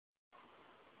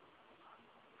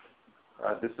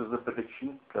This is the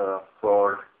prediction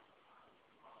for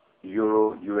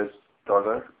euro, US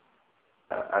dollar,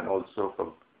 and also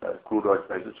for crude oil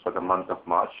prices for the month of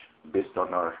March based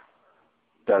on our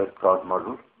direct cloud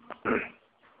model.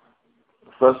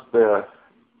 First,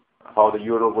 how the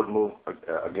euro would move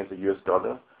against the US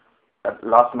dollar.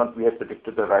 Last month we had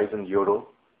predicted the rise in euro,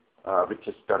 which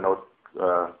has turned out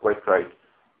quite right.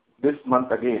 This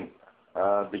month again,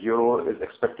 the euro is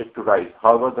expected to rise.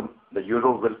 However, the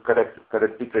euro will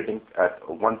currently trading at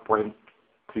 1.32,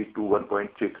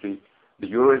 1.33. The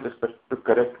euro is expected to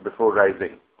correct before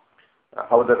rising.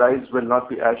 However, the rise will not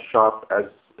be as sharp as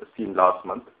seen last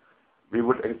month. We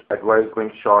would advise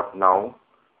going short now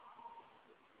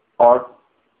or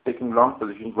taking long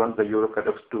positions once the euro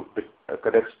corrects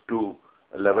to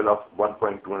a level of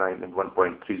 1.29 and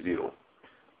 1.30.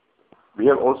 We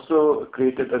have also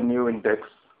created a new index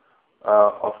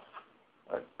of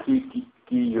three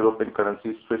key European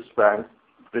currencies: Swiss franc,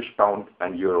 British pound,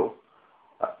 and euro,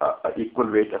 equal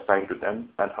weight assigned to them,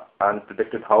 and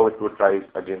predicted how it would rise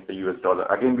against the US dollar.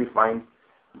 Again, we find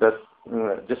that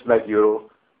just like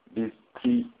euro, these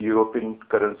three European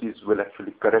currencies will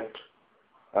actually correct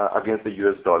against the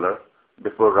US dollar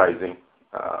before rising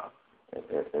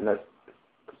in a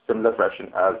similar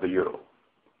fashion as the euro.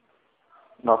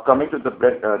 Now, coming to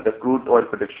the crude oil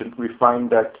prediction, we find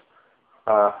that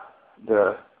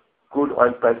the crude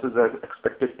oil prices are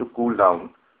expected to cool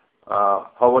down.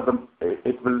 However,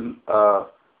 it will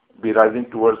be rising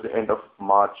towards the end of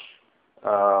March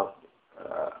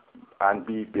and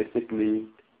basically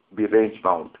be range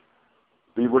bound.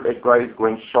 We would advise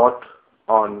going short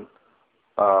on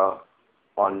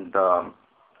the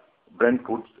Brent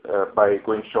crude by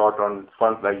going short on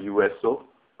funds like USO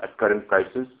at current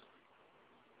prices.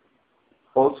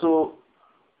 Also,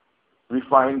 we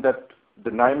find that the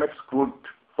NYMEX crude,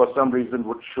 for some reason,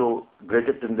 would show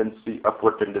greater tendency,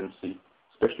 upward tendency,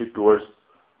 especially towards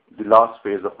the last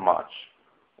phase of March.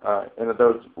 In other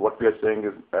words, what we are saying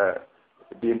is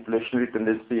the inflationary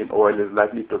tendency in oil is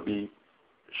likely to be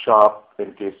sharp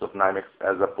in case of NYMEX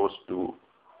as opposed to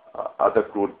other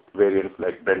crude variants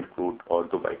like Brent crude or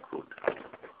Dubai crude.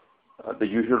 The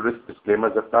usual risk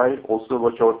disclaimers apply. Also,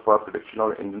 watch out for prediction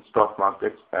of Indian stock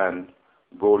markets and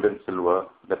gold and silver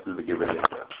that will be given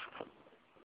later.